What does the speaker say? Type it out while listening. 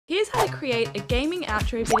here's how to create a gaming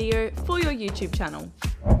outro video for your YouTube channel.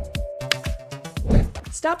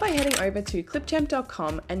 Start by heading over to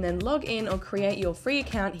CLIPCHAMP.com and then log in or create your free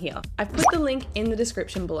account here. I've put the link in the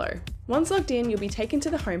description below. Once logged in, you'll be taken to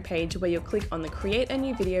the homepage where you'll click on the Create a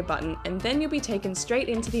New Video button, and then you'll be taken straight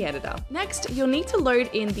into the editor. Next, you'll need to load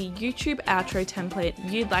in the YouTube outro template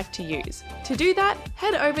you'd like to use. To do that,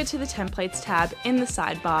 head over to the Templates tab in the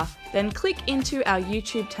sidebar, then click into our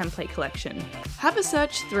YouTube template collection. Have a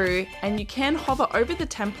search through, and you can hover over the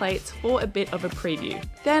templates for a bit of a preview.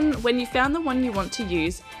 Then, when you found the one you want to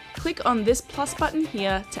use, click on this plus button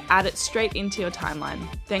here to add it straight into your timeline.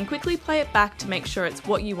 Then quickly play it back to make sure it's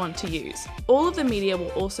what you want to use. All of the media will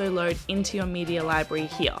also load into your media library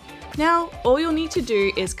here. Now, all you'll need to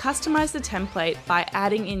do is customize the template by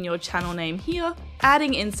adding in your channel name here,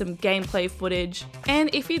 adding in some gameplay footage,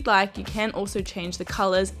 and if you'd like, you can also change the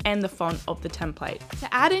colors and the font of the template.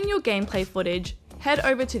 To add in your gameplay footage, head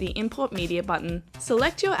over to the Import Media button,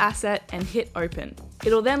 select your asset and hit Open.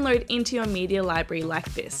 It'll then load into your media library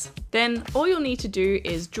like this. Then all you'll need to do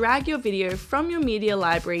is drag your video from your media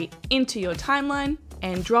library into your timeline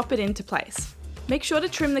and drop it into place. Make sure to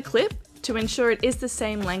trim the clip to ensure it is the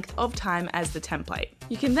same length of time as the template.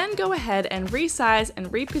 You can then go ahead and resize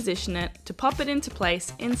and reposition it to pop it into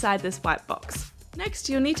place inside this white box. Next,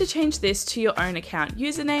 you'll need to change this to your own account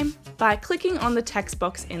username by clicking on the text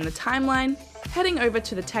box in the timeline, heading over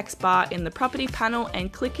to the text bar in the property panel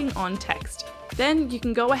and clicking on text. Then you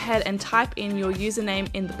can go ahead and type in your username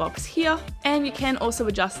in the box here, and you can also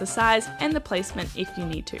adjust the size and the placement if you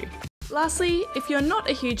need to. Lastly, if you're not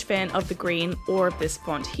a huge fan of the green or of this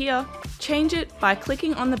font here, change it by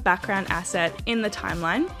clicking on the background asset in the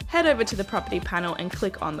timeline, head over to the property panel and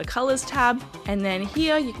click on the colors tab, and then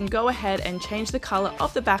here you can go ahead and change the color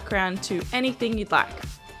of the background to anything you'd like.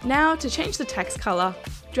 Now to change the text color,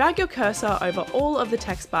 drag your cursor over all of the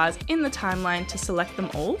text bars in the timeline to select them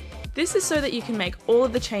all. This is so that you can make all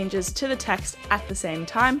of the changes to the text at the same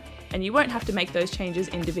time, and you won't have to make those changes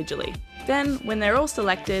individually. Then, when they're all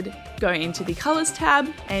selected, go into the Colors tab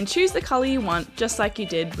and choose the color you want, just like you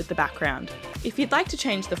did with the background. If you'd like to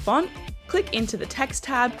change the font, click into the Text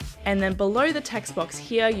tab, and then below the text box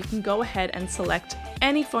here, you can go ahead and select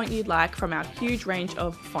any font you'd like from our huge range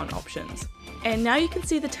of font options. And now you can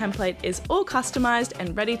see the template is all customized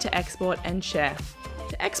and ready to export and share.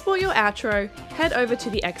 To export your outro, head over to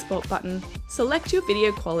the Export button, select your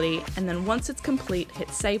video quality, and then once it's complete, hit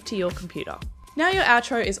Save to your computer. Now your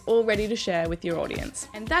outro is all ready to share with your audience.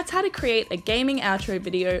 And that's how to create a gaming outro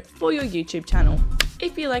video for your YouTube channel.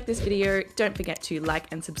 If you like this video, don't forget to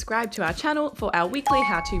like and subscribe to our channel for our weekly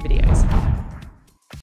how-to videos.